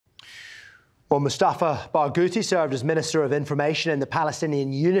Well, Mustafa Barghouti served as Minister of Information in the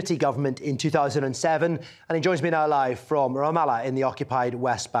Palestinian Unity government in 2007, and he joins me now live from Ramallah in the occupied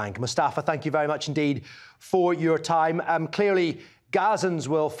West Bank. Mustafa, thank you very much indeed for your time. Clearly, Gazans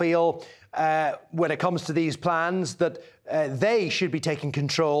will feel, when it comes to these plans, that they should be taking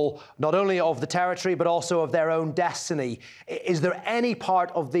control not only of the territory but also of their own destiny. Is there any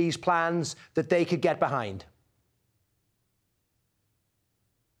part of these plans that they could get behind?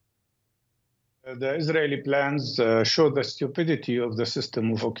 The Israeli plans show the stupidity of the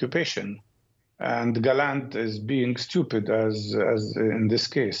system of occupation, and Gallant is being stupid as in this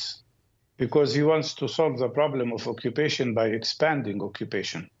case, because he wants to solve the problem of occupation by expanding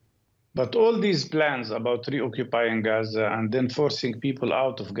occupation. But all these plans about reoccupying Gaza and then forcing people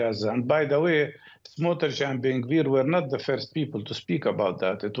out of Gaza, and by the way, Smotrich and Ben Gvir were not the first people to speak about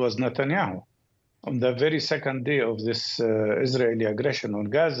that. It was Netanyahu. On the very second day of this Israeli aggression on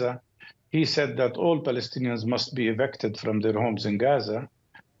Gaza, he said that all Palestinians must be evicted from their homes in Gaza,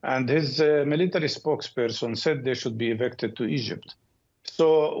 and his military spokesperson said they should be evicted to Egypt.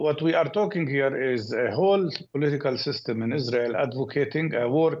 So what we are talking here is a whole political system in Israel advocating a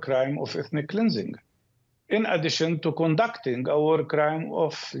war crime of ethnic cleansing, in addition to conducting a war crime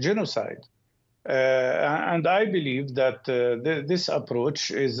of genocide. And I believe that this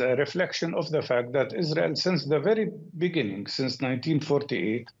approach is a reflection of the fact that Israel, since the very beginning, since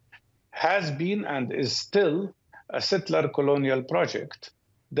 1948, has been and is still a settler colonial project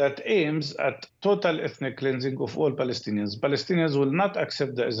that aims at total ethnic cleansing of all Palestinians. Palestinians will not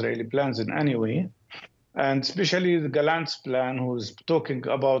accept the Israeli plans in any way, and especially the Gallant's plan, who is talking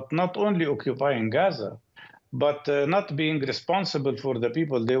about not only occupying Gaza, but not being responsible for the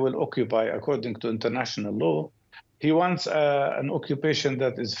people they will occupy according to international law. He wants an occupation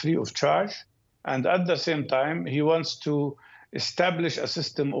that is free of charge, and at the same time, he wants to establish a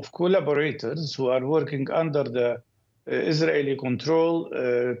system of collaborators who are working under the Israeli control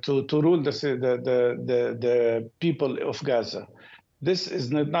to rule the people of Gaza. This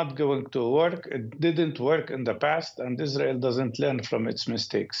is not going to work. It didn't work in the past, and Israel doesn't learn from its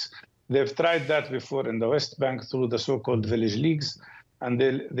mistakes. They've tried that before in the West Bank through the so-called village leagues, and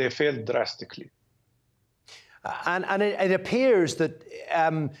they failed drastically. And it appears that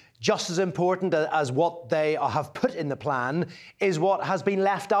just as important as what they have put in the plan is what has been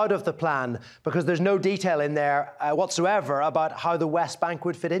left out of the plan, because there's no detail in there whatsoever about how the West Bank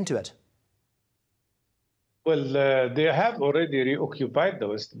would fit into it. Well, they have already reoccupied the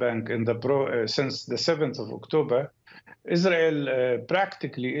West Bank since the 7th of October. Israel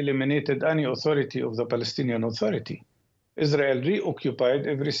practically eliminated any authority of the Palestinian Authority. Israel reoccupied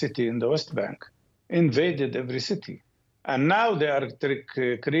every city in the West Bank, invaded every city. And now they are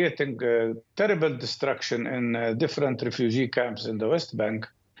creating terrible destruction in different refugee camps in the West Bank,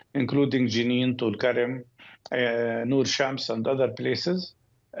 including Jenin, Tulkarem, Nur Shams, and other places,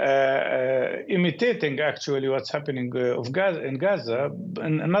 imitating actually what's happening in Gaza,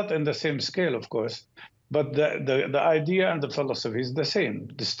 and not in the same scale, of course, but the idea and the philosophy is the same: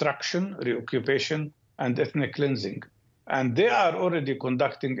 destruction, reoccupation, and ethnic cleansing. And they are already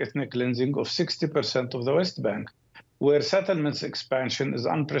conducting ethnic cleansing of 60% of the West Bank, where settlements expansion is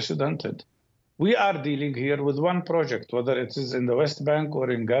unprecedented. We are dealing here with one project, whether it is in the West Bank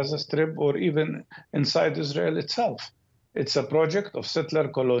or in Gaza Strip or even inside Israel itself. It's a project of settler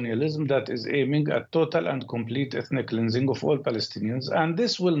colonialism that is aiming at total and complete ethnic cleansing of all Palestinians. And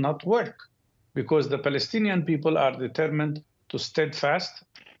this will not work because the Palestinian people are determined to steadfast.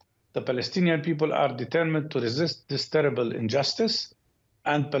 The Palestinian people are determined to resist this terrible injustice,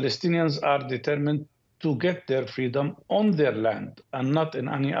 and Palestinians are determined to get their freedom on their land and not in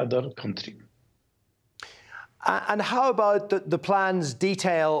any other country. And how about the plans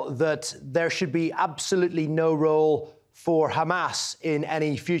detail that there should be absolutely no role for Hamas in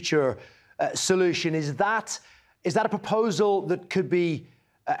any future solution? Is that a proposal that could be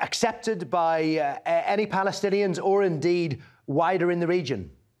accepted by any Palestinians or indeed wider in the region?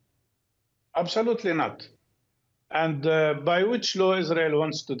 Absolutely not. And by which law Israel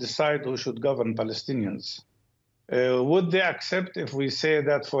wants to decide who should govern Palestinians? Would they accept if we say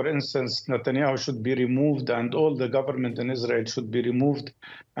that, for instance, Netanyahu should be removed and all the government in Israel should be removed,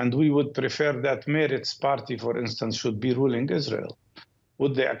 and we would prefer that Meretz party, for instance, should be ruling Israel?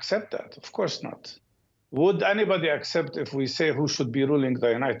 Would they accept that? Of course not. Would anybody accept if we say who should be ruling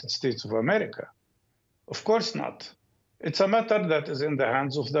the United States of America? Of course not. It's a matter that is in the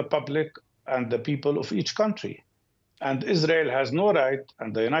hands of the public and the people of each country. And Israel has no right,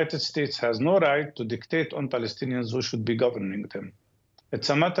 and the United States has no right to dictate on Palestinians who should be governing them.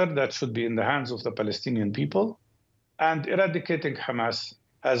 It's a matter that should be in the hands of the Palestinian people, and eradicating Hamas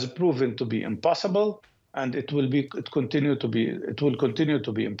has proven to be impossible, and it will continue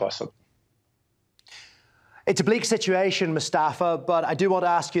to be impossible. It's a bleak situation, Mustafa, but I do want to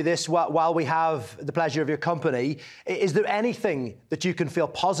ask you this while we have the pleasure of your company. Is there anything that you can feel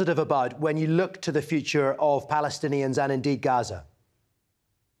positive about when you look to the future of Palestinians and indeed Gaza?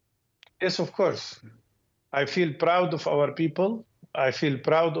 Yes, of course. I feel proud of our people. I feel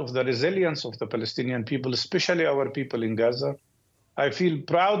proud of the resilience of the Palestinian people, especially our people in Gaza. I feel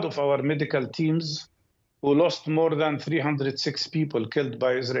proud of our medical teams who lost more than 306 people killed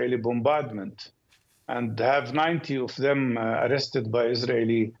by Israeli bombardment, and have 90 of them arrested by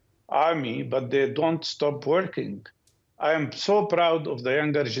Israeli army, but they don't stop working. I am so proud of the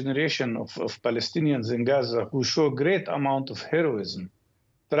younger generation of Palestinians in Gaza who show great amount of heroism,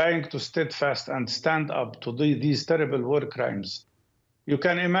 trying to steadfast and stand up to these terrible war crimes. You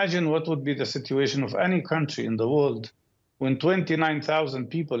can imagine what would be the situation of any country in the world when 29,000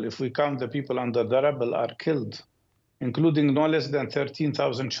 people, if we count the people under the rubble, are killed, including no less than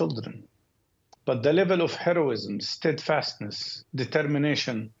 13,000 children. But the level of heroism, steadfastness,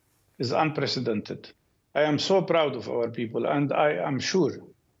 determination is unprecedented. I am so proud of our people, and I am sure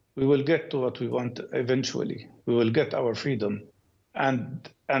we will get to what we want eventually. We will get our freedom. And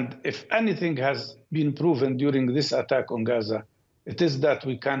if anything has been proven during this attack on Gaza, it is that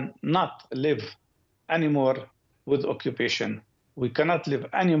we cannot live anymore with occupation. We cannot live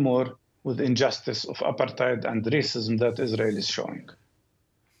anymore with injustice of apartheid and racism that Israel is showing.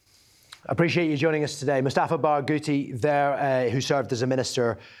 I appreciate you joining us today. Mustafa Barghouti there, who served as a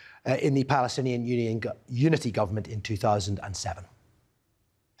minister in the Palestinian Unity government in 2007.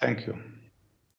 Thank you.